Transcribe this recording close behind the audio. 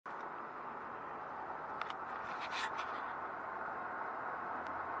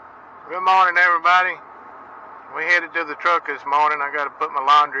Good morning, everybody. We headed to the truck this morning. I got to put my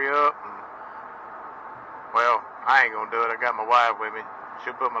laundry up. Well, I ain't gonna do it. I got my wife with me.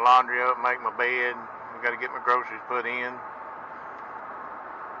 She'll put my laundry up, make my bed. We got to get my groceries put in.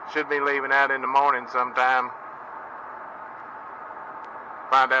 Should be leaving out in the morning sometime.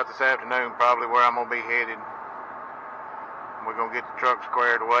 Find out this afternoon probably where I'm gonna be headed. We're gonna get the truck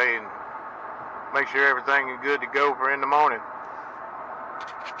squared away and make sure everything is good to go for in the morning.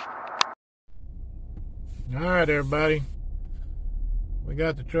 All right, everybody. We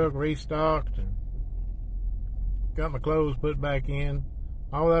got the truck restocked and got my clothes put back in.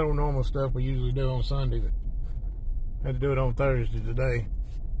 All that old normal stuff we usually do on Sunday, but had to do it on Thursday today,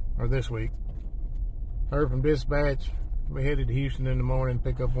 or this week. Heard from dispatch. We headed to Houston in the morning,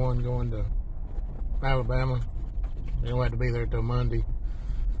 pick up one going to Alabama. We don't have to be there till Monday.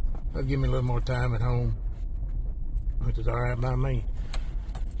 That'll give me a little more time at home, which is all right by me.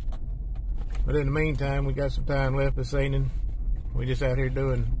 But in the meantime, we got some time left this evening. We just out here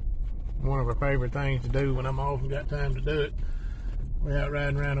doing one of our favorite things to do when I'm off and got time to do it. We're out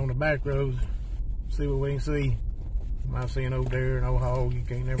riding around on the back roads, see what we can see. Might see an old deer, an old hog, you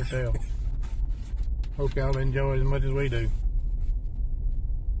can't never tell. Hope y'all enjoy as much as we do.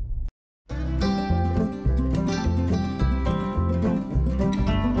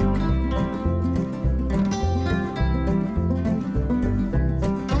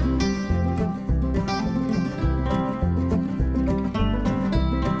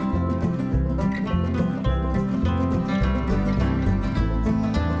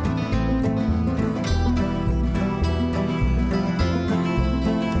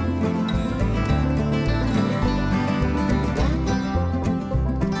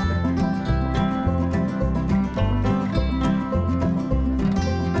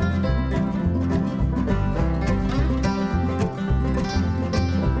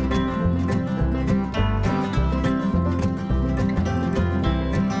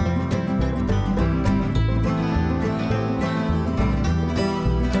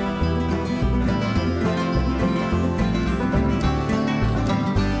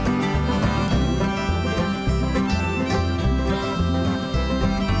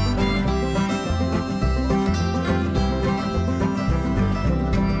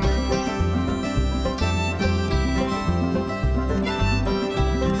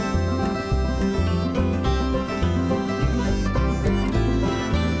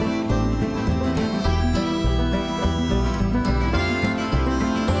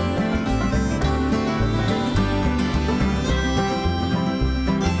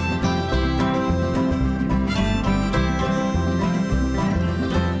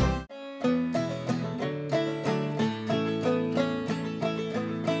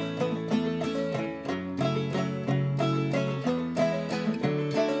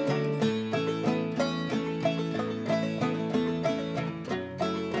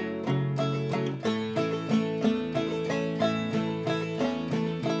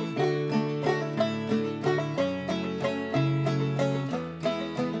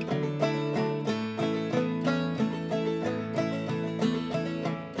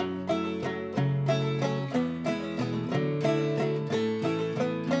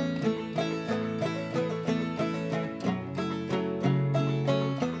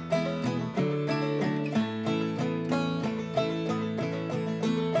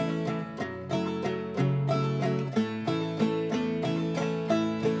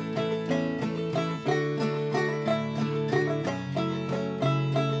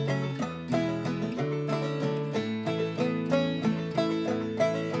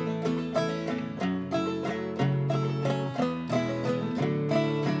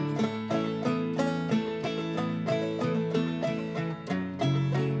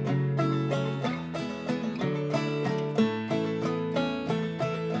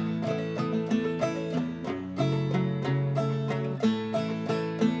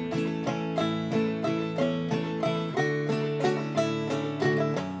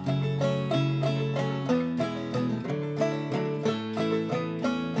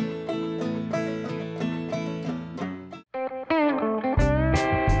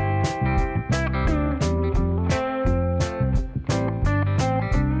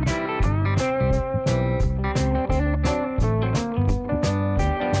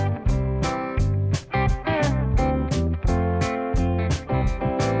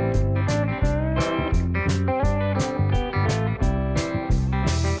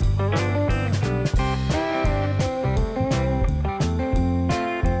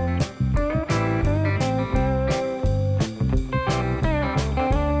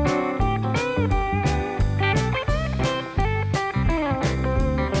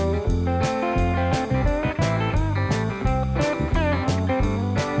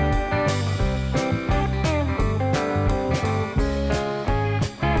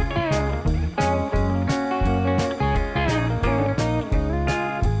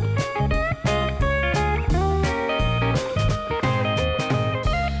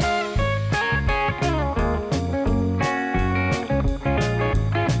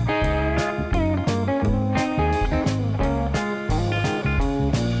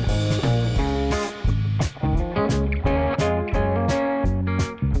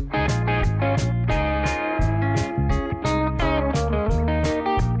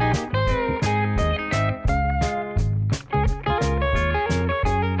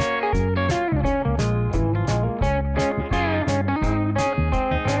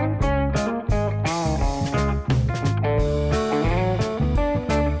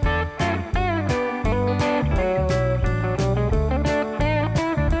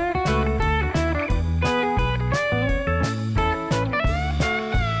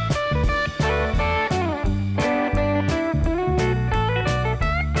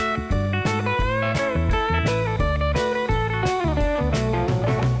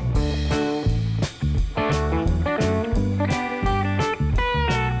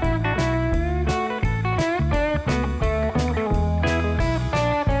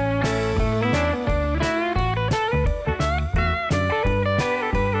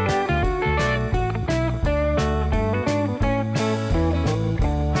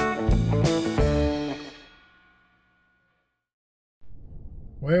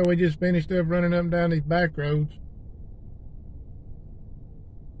 Well, we just finished up running up and down these back roads.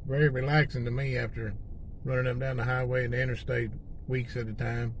 Very relaxing to me after running up and down the highway and the interstate weeks at a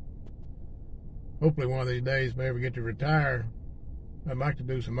time. Hopefully one of these days, if I ever get to retire, I'd like to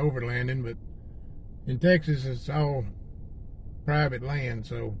do some overlanding, but in Texas, it's all private land,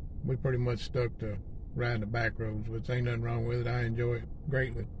 so we pretty much stuck to riding the back roads, which ain't nothing wrong with it. I enjoy it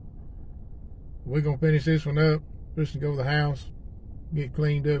greatly. We're going to finish this one up, just to go to the house, get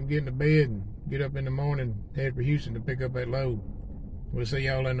cleaned up, get into bed, and get up in the morning, head for Houston to pick up that load. We'll see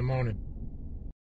y'all in the morning.